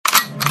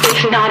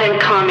It's not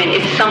uncommon.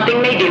 It's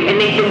something they do,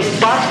 and they've been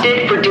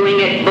busted for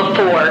doing it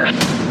before.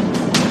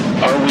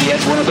 Are we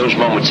at one of those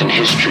moments in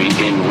history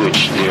in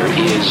which there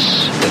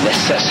is the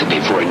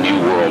necessity for a new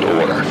world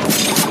order?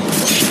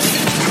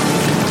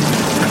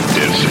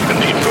 There's a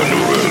need for a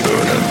new world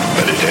order,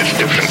 but it has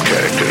different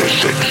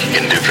characteristics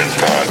in different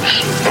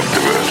parts of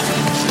the world.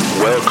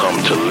 Welcome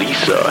to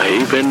Lisa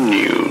Haven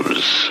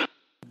News.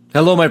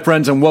 Hello, my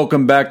friends, and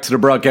welcome back to the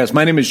broadcast.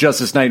 My name is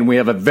Justus Knight, and we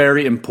have a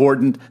very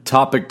important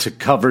topic to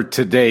cover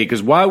today,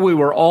 because while we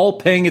were all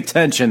paying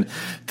attention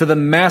to the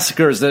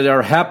massacres that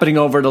are happening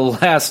over the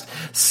last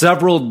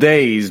several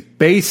days,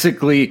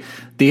 basically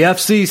the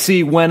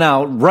FCC went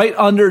out right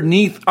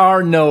underneath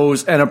our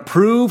nose and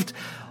approved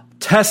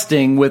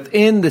testing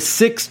within the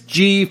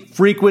 6G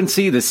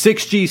frequency, the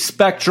 6G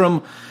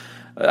spectrum.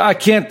 I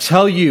can't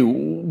tell you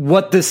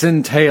what this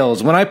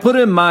entails. When I put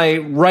in my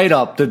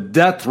write-up, the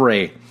death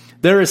ray,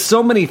 there is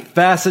so many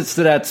facets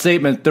to that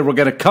statement that we're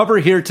going to cover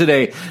here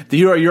today.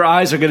 Your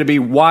eyes are going to be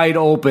wide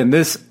open.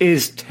 This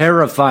is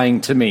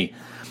terrifying to me.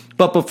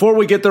 But before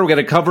we get there, we're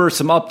going to cover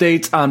some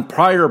updates on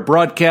prior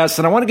broadcasts.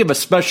 And I want to give a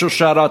special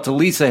shout out to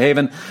Lisa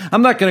Haven.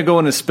 I'm not going to go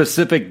into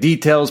specific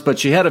details, but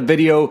she had a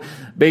video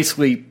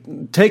basically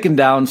taken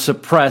down,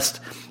 suppressed.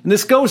 And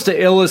this goes to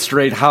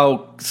illustrate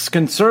how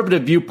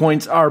conservative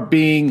viewpoints are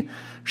being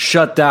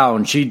shut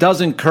down. She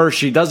doesn't curse.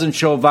 She doesn't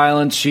show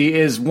violence. She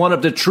is one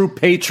of the true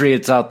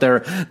patriots out there,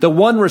 the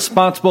one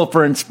responsible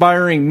for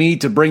inspiring me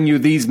to bring you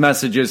these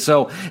messages.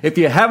 So if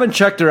you haven't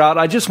checked her out,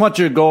 I just want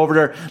you to go over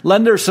there,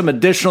 lend her some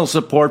additional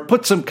support,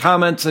 put some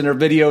comments in her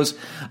videos,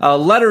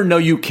 let her know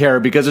you care,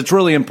 because it's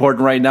really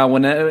important right now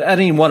when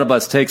any one of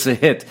us takes a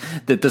hit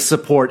that the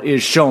support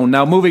is shown.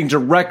 Now, moving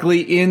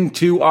directly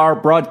into our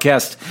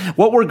broadcast,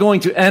 what we're going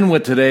to end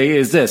with today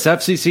is this: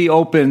 FCC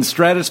opens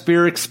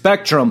stratospheric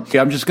spectrum.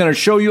 I'm just going to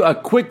show you a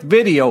quick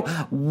video,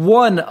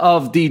 one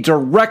of the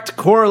direct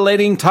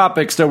correlating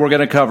topics that we're going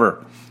to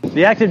cover.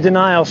 The active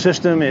denial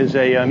system is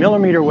a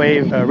millimeter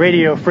wave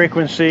radio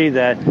frequency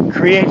that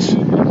creates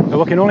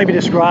what can only be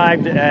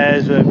described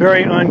as a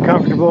very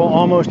uncomfortable,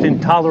 almost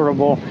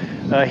intolerable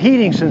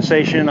heating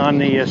sensation on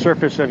the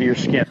surface of your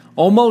skin.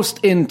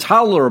 Almost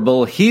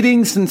intolerable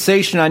heating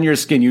sensation on your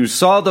skin. You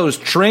saw those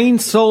trained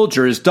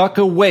soldiers duck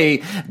away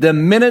the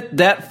minute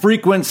that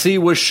frequency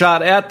was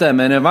shot at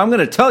them. And if I'm going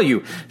to tell you,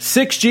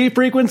 6G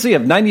frequency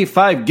of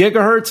 95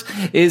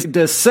 gigahertz is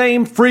the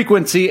same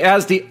frequency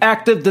as the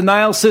active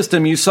denial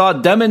system you saw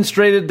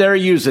demonstrated their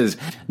uses.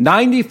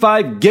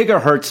 95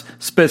 gigahertz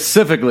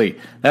specifically.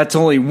 That's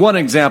only one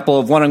example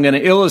of what I'm going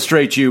to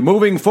illustrate you.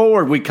 Moving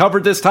forward, we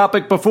covered this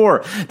topic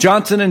before.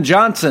 Johnson &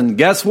 Johnson,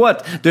 guess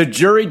what? The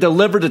jury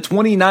delivered a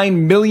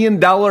 $29 million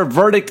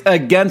verdict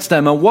against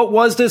them. And what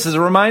was this? As a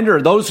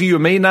reminder, those of you who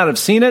may not have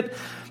seen it,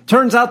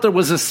 turns out there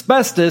was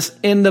asbestos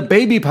in the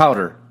baby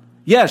powder.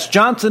 Yes,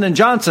 Johnson &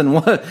 Johnson,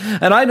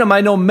 an item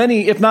I know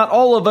many, if not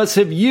all of us,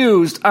 have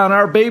used on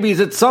our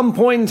babies at some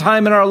point in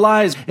time in our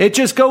lives. It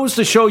just goes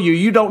to show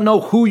you don't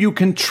know who you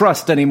can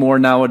trust anymore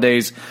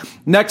nowadays.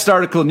 Next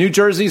article, New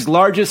Jersey's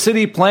largest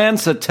city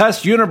plans to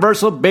test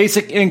universal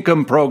basic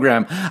income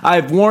program.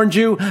 I've warned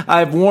you.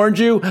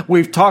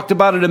 We've talked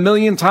about it a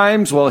million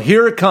times. Well,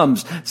 here it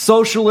comes.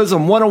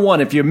 Socialism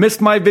 101. If you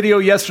missed my video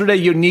yesterday,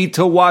 you need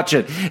to watch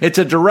it. It's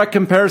a direct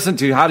comparison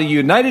to how the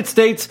United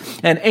States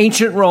and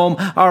ancient Rome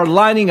are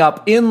lining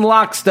up in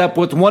lockstep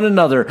with one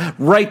another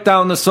right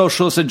down the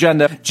socialist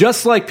agenda.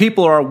 Just like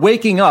people are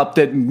waking up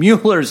that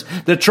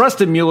the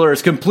trust in Mueller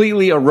is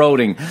completely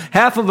eroding.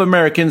 Half of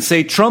Americans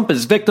say Trump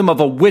is victim of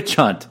a witch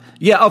hunt.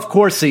 Yeah, of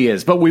course he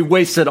is, but we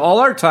wasted all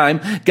our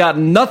time, got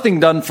nothing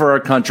done for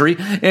our country,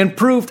 and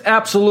proved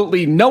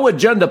absolutely no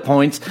agenda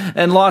points,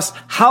 and lost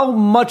how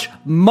much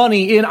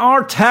money in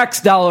our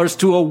tax dollars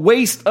to a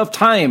waste of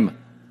time.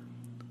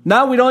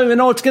 Now we don't even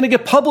know it's going to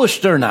get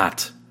published or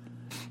not.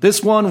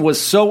 This one was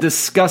so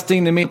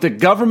disgusting to me. The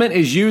government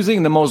is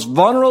using the most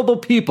vulnerable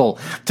people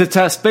to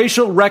test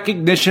facial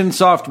recognition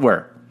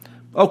software.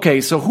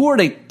 Okay, so who are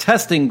they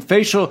testing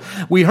facial?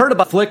 We heard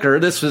about Flickr.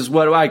 This is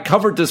what I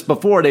covered this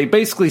before. They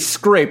basically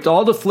scraped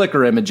all the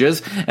Flickr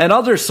images and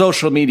other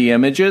social media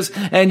images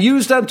and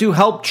used them to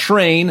help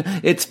train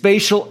its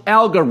facial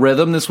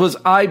algorithm. This was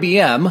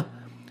IBM.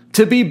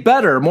 To be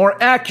better, more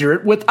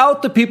accurate,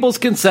 without the people's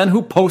consent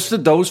who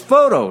posted those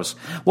photos.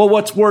 Well,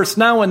 what's worse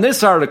now in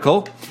this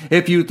article,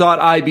 if you thought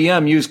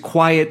IBM used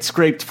quiet,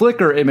 scraped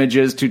Flickr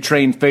images to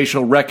train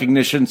facial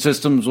recognition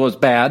systems was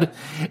bad,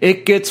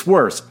 it gets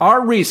worse.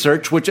 Our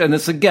research,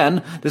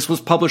 this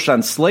was published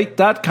on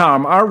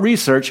Slate.com, our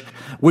research,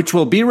 which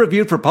will be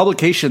reviewed for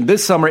publication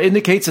this summer,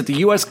 indicates that the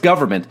U.S.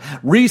 government,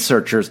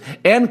 researchers,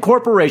 and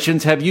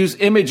corporations have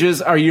used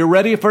images, are you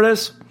ready for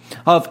this?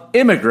 Of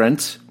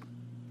immigrants,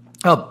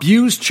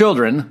 abused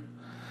children.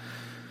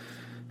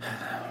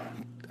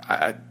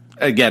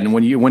 Again,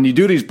 when you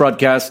do these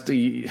broadcasts,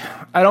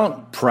 I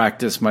don't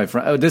practice, my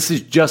friend. This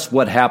is just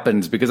what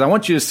happens, because I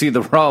want you to see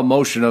the raw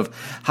emotion of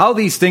how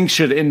these things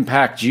should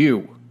impact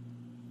you.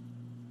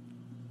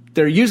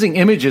 They're using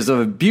images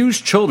of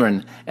abused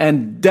children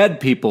and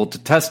dead people to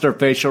test their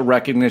facial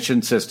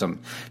recognition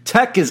system.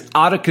 Tech is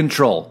out of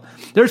control.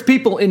 There's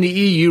people in the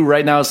EU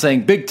right now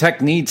saying big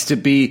tech needs to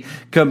be,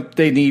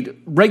 they need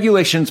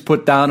regulations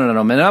put down on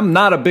them. And I'm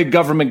not a big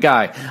government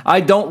guy.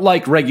 I don't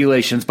like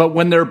regulations. But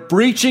when they're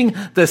breaching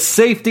the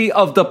safety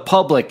of the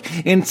public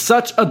in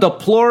such a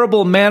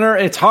deplorable manner,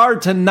 it's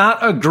hard to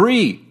not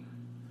agree.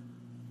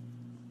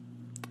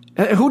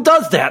 Who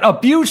does that?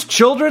 Abused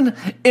children,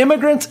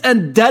 immigrants,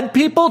 and dead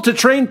people to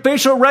train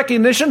facial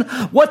recognition?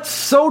 What's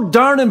so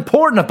darn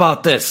important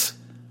about this?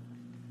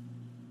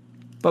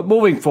 But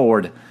moving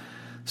forward,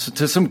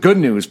 to some good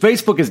news.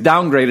 Facebook is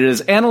downgraded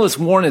as analysts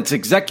warn its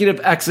executive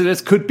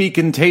exodus could be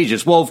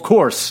contagious. Well, of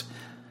course,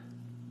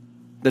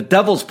 the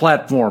devil's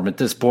platform at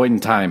this point in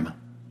time.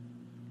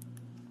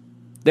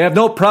 They have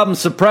no problem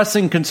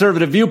suppressing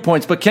conservative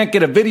viewpoints, but can't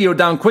get a video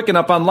down quick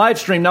enough on live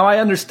stream. Now, I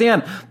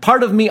understand.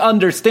 Part of me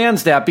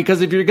understands that,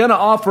 because if you're going to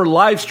offer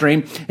live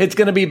stream, it's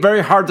going to be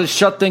very hard to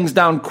shut things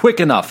down quick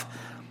enough.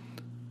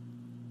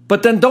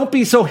 But then don't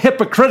be so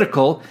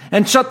hypocritical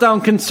and shut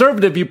down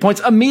conservative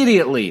viewpoints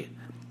immediately.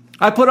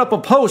 I put up a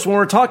post when we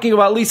were talking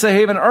about Lisa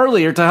Haven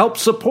earlier to help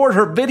support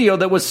her video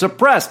that was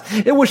suppressed.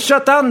 It was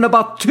shut down in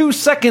about 2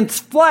 seconds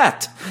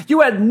flat.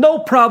 You had no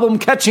problem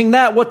catching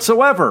that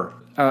whatsoever.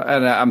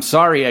 And I'm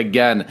sorry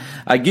again.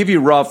 I give you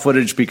raw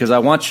footage because I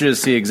want you to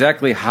see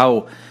exactly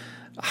how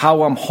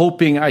I'm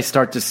hoping I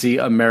start to see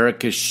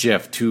America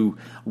shift to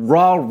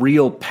raw,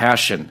 real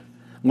passion.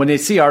 When they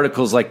see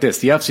articles like this,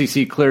 the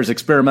FCC clears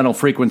experimental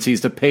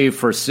frequencies to pay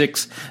for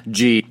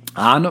 6G.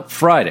 On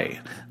Friday,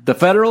 the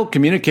Federal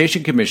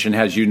Communication Commission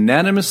has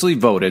unanimously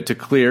voted to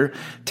clear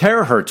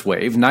terahertz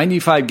wave,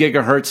 95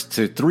 gigahertz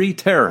to 3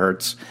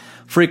 terahertz,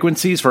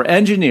 frequencies for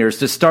engineers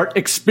to start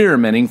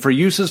experimenting for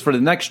uses for the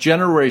next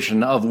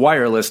generation of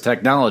wireless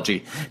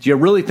technology. Do you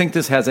really think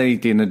this has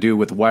anything to do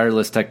with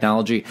wireless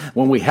technology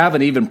when we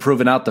haven't even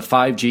proven out the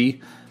 5G?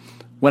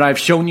 When I've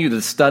shown you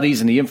the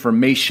studies and the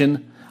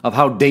information of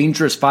how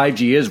dangerous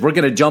 5G is, we're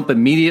going to jump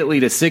immediately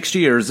to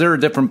 6G, or is there a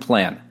different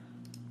plan?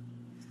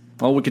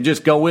 Well, we could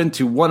just go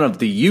into one of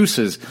the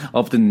uses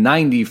of the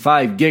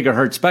 95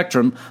 gigahertz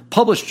spectrum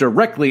published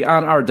directly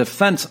on our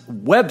defense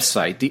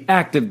website, the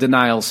Active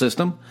Denial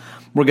System.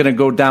 We're going to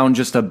go down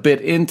just a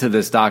bit into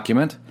this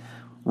document,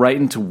 right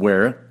into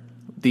where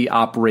the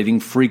operating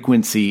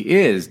frequency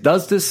is.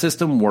 Does this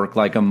system work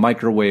like a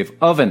microwave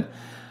oven?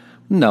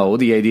 No,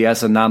 the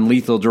ADS, a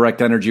non-lethal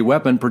direct energy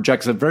weapon,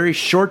 projects a very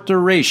short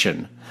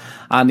duration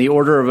on the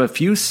order of a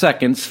few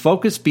seconds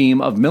focus beam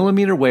of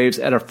millimeter waves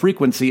at a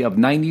frequency of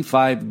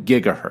 95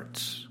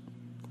 gigahertz.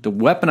 The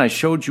weapon I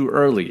showed you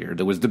earlier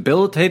that was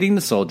debilitating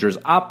the soldiers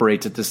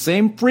operates at the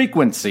same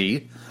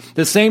frequency,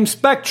 the same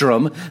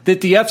spectrum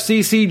that the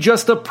FCC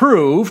just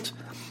approved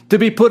to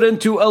be put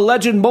into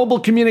alleged mobile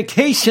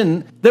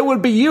communication that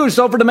would be used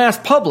over the mass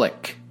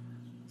public.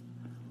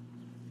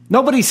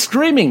 Nobody's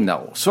screaming,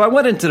 though. So I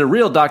went into the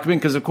real document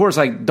because, of course,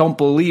 I don't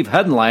believe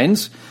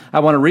headlines.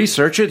 I want to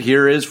research it.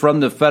 Here is from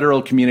the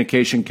Federal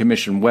Communication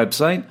Commission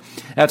website.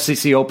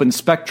 FCC opens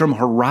spectrum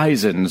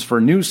horizons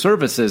for new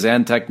services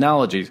and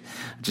technologies.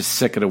 I'm just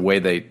sick of the way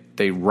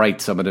they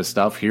write some of this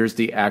stuff. Here's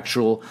the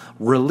actual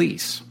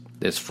release.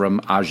 This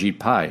from Ajit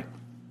Pai.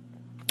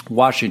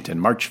 Washington,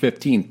 March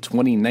 15,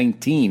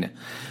 2019.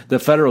 The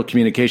Federal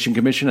Communication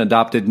Commission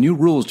adopted new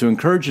rules to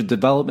encourage the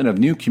development of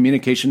new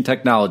communication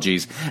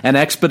technologies and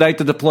expedite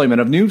the deployment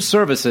of new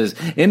services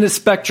in the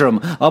spectrum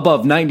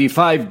above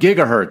 95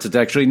 gigahertz. It's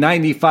actually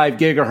 95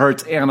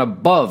 gigahertz and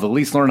above. At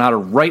least learn how to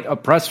write a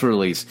press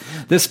release.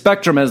 This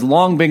spectrum has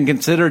long been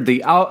considered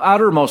the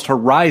outermost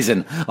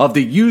horizon of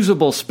the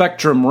usable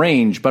spectrum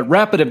range, but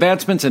rapid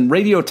advancements in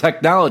radio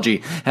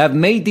technology have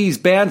made these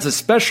bands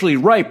especially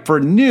ripe for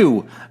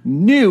new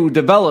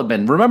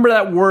development. Remember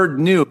that word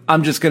new.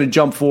 I'm just going to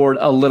jump forward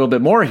a little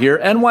bit more here.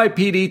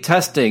 NYPD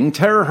testing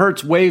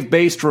terahertz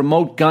wave-based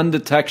remote gun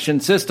detection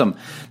system.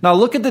 Now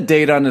look at the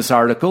date on this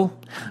article.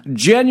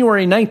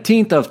 January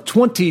 19th of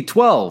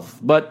 2012.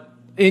 But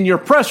in your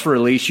press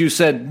release, you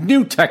said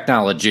new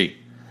technology.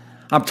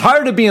 I'm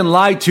tired of being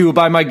lied to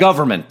by my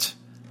government.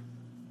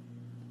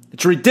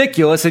 It's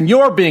ridiculous, and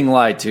you're being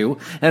lied to,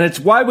 and it's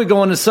why we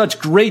go into such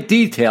great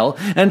detail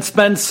and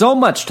spend so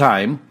much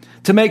time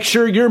to make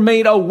sure you're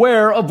made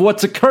aware of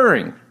what's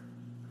occurring.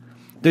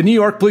 The New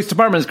York Police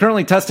Department is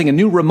currently testing a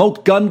new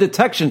remote gun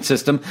detection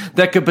system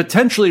that could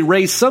potentially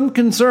raise some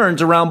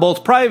concerns around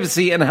both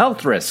privacy and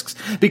health risks.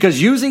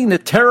 Because using the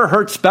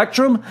terahertz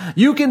spectrum,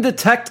 you can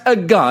detect a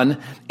gun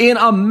in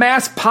a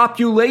mass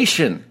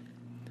population.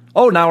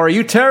 Oh, now are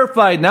you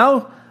terrified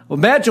now?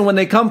 Imagine when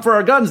they come for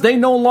our guns, they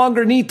no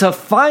longer need to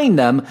find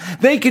them.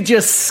 They could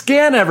just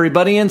scan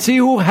everybody and see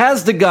who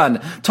has the gun.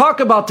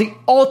 Talk about the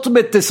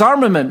ultimate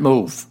disarmament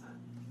move.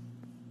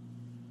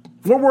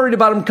 We're worried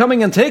about them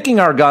coming and taking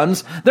our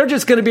guns. They're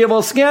just going to be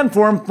able to scan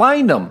for them,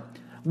 find them.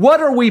 What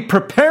are we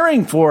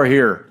preparing for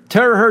here?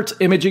 Terahertz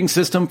imaging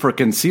system for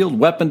concealed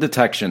weapon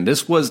detection.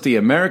 This was the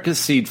America's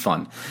Seed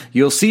Fund.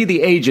 You'll see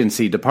the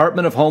agency,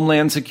 Department of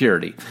Homeland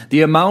Security.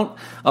 The amount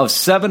of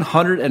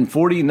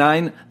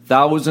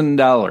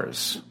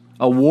 $749,000.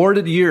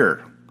 Awarded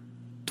year,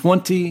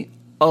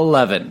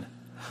 2011.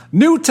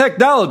 New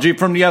technology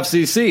from the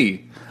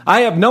FCC.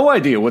 I have no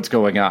idea what's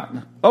going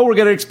on. Oh, we're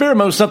going to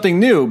experiment with something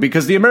new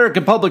because the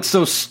American public's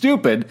so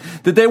stupid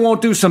that they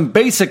won't do some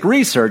basic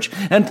research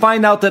and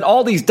find out that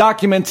all these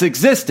documents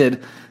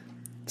existed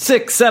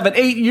 6, 7,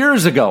 8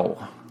 years ago.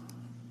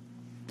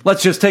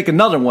 Let's just take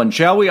another one,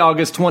 shall we?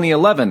 August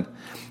 2011.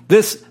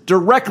 This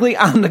directly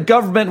on the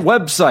government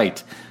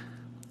website.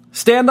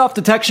 Standoff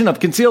detection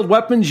of concealed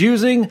weapons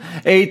using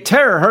a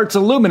terahertz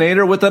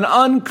illuminator with an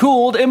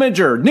uncooled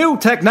imager. New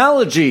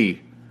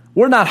technology.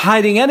 We're not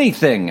hiding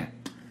anything.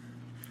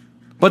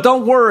 But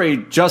don't worry,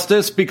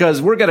 Justus,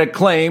 because we're going to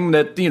claim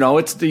that,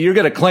 you're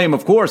going to claim,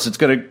 of course, it's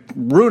going to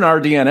ruin our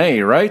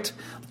DNA, right?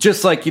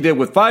 Just like you did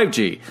with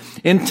 5G.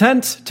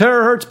 Intense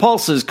terahertz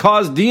pulses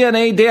cause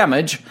DNA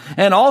damage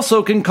and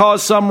also can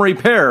cause some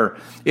repair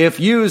if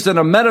used in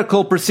a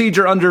medical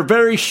procedure under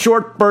very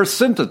short burst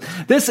symptoms.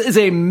 This is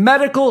a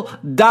medical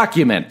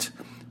document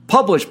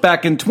published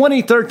back in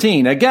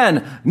 2013.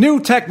 Again,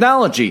 new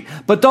technology.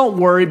 But don't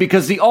worry,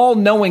 because the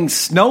all-knowing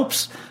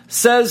Snopes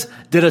says,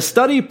 did a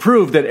study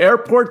prove that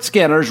airport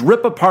scanners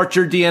rip apart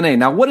your DNA?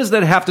 Now, what does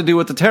that have to do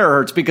with the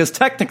terahertz? Because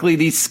technically,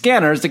 these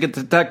scanners that can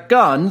detect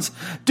guns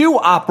do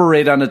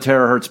operate on a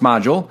terahertz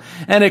module,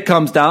 and it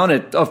comes down,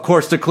 it, of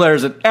course,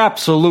 declares it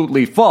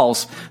absolutely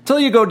false, till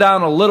you go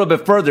down a little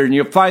bit further and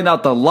you find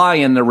out the lie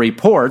in the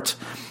report.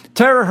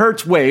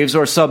 Terahertz waves,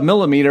 or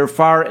submillimeter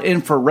far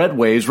infrared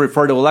waves,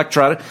 refer to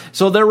electronic.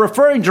 So they're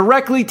referring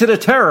directly to the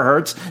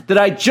terahertz that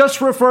I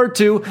just referred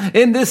to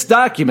in this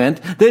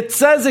document that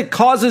says it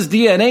causes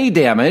DNA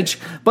damage,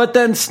 but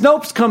then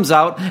Snopes comes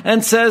out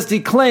and says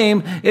the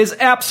claim is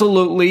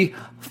absolutely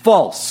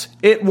false.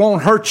 It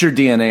won't hurt your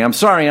DNA. I'm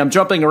sorry, I'm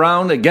jumping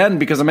around again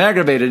because I'm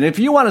aggravated. And if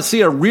you want to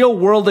see a real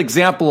world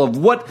example of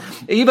what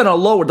even the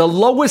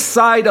lowest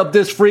side of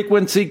this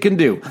frequency can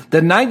do,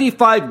 the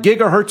 95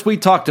 gigahertz we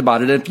talked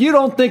about it, if you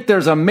don't think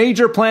there's a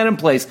major plan in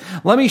place,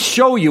 let me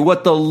show you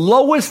what the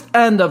lowest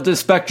end of the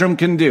spectrum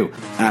can do.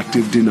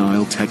 Active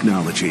denial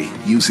technology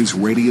uses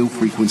radio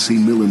frequency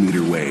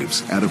millimeter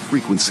waves at a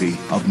frequency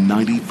of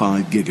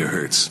 95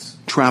 gigahertz.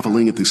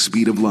 Traveling at the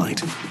speed of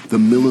light, the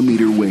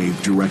millimeter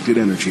wave directed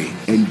energy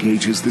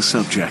engages the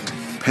subject,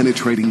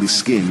 penetrating the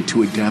skin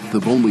to a depth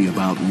of only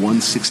about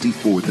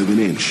 1/64th of an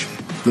inch.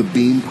 The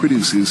beam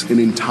produces an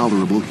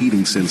intolerable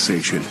heating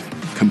sensation,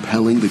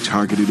 compelling the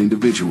targeted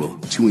individual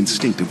to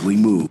instinctively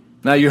move.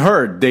 Now you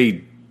heard,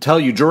 they tell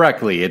you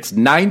directly, it's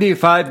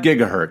 95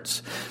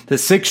 gigahertz. The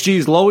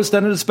 6G's lowest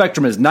end of the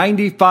spectrum is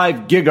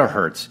 95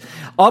 gigahertz,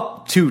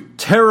 up to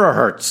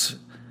terahertz.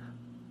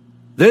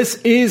 This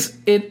is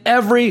in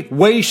every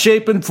way,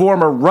 shape, and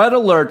form a red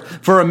alert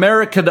for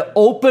America to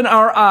open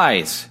our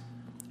eyes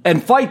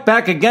and fight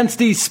back against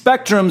these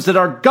spectrums that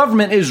our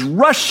government is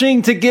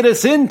rushing to get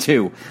us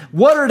into.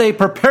 What are they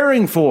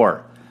preparing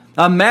for?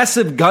 A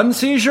massive gun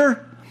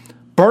seizure?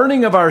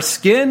 Burning of our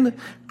skin?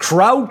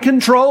 Crowd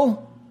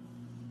control?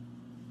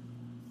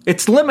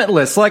 It's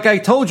limitless, like I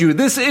told you.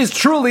 This is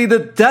truly the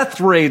death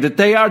ray that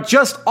they are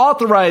just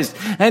authorized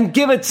and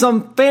give it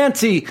some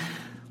fancy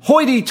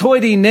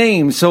hoity-toity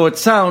name so it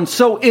sounds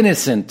so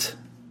innocent.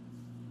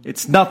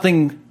 It's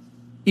nothing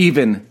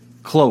even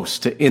close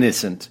to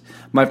innocent.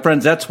 My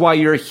friends, that's why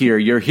you're here.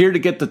 You're here to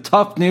get the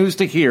tough news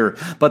to hear,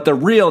 but the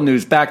real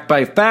news backed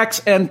by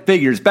facts and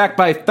figures, backed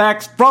by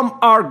facts from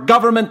our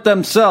government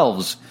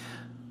themselves.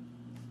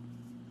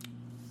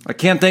 I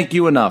can't thank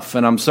you enough,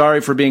 and I'm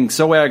sorry for being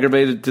so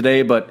aggravated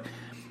today, but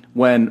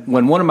when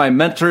one of my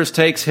mentors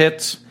takes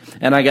hits,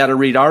 and I got to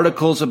read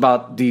articles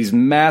about these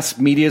mass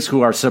medias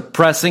who are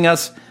suppressing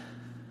us,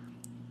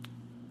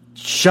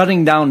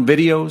 shutting down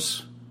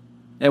videos,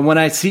 and when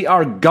I see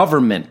our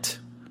government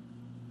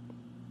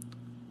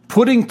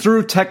putting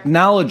through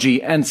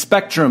technology and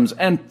spectrums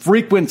and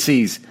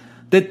frequencies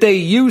that they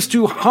use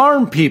to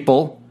harm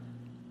people,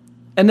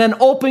 and then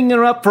opening it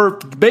up for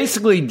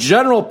basically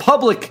general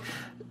public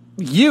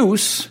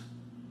use,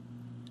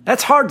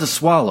 that's hard to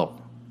swallow.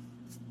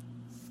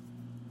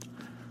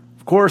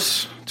 Of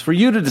course, it's for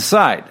you to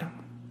decide.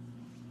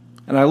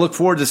 And I look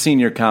forward to seeing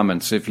your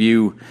comments. If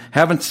you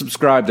haven't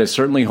subscribed, I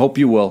certainly hope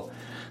you will.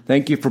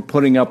 Thank you for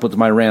putting up with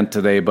my rant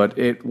today, but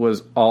it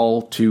was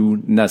all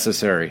too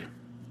necessary.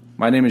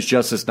 My name is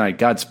Justus Knight.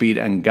 Godspeed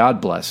and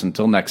God bless.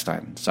 Until next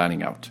time,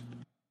 signing out.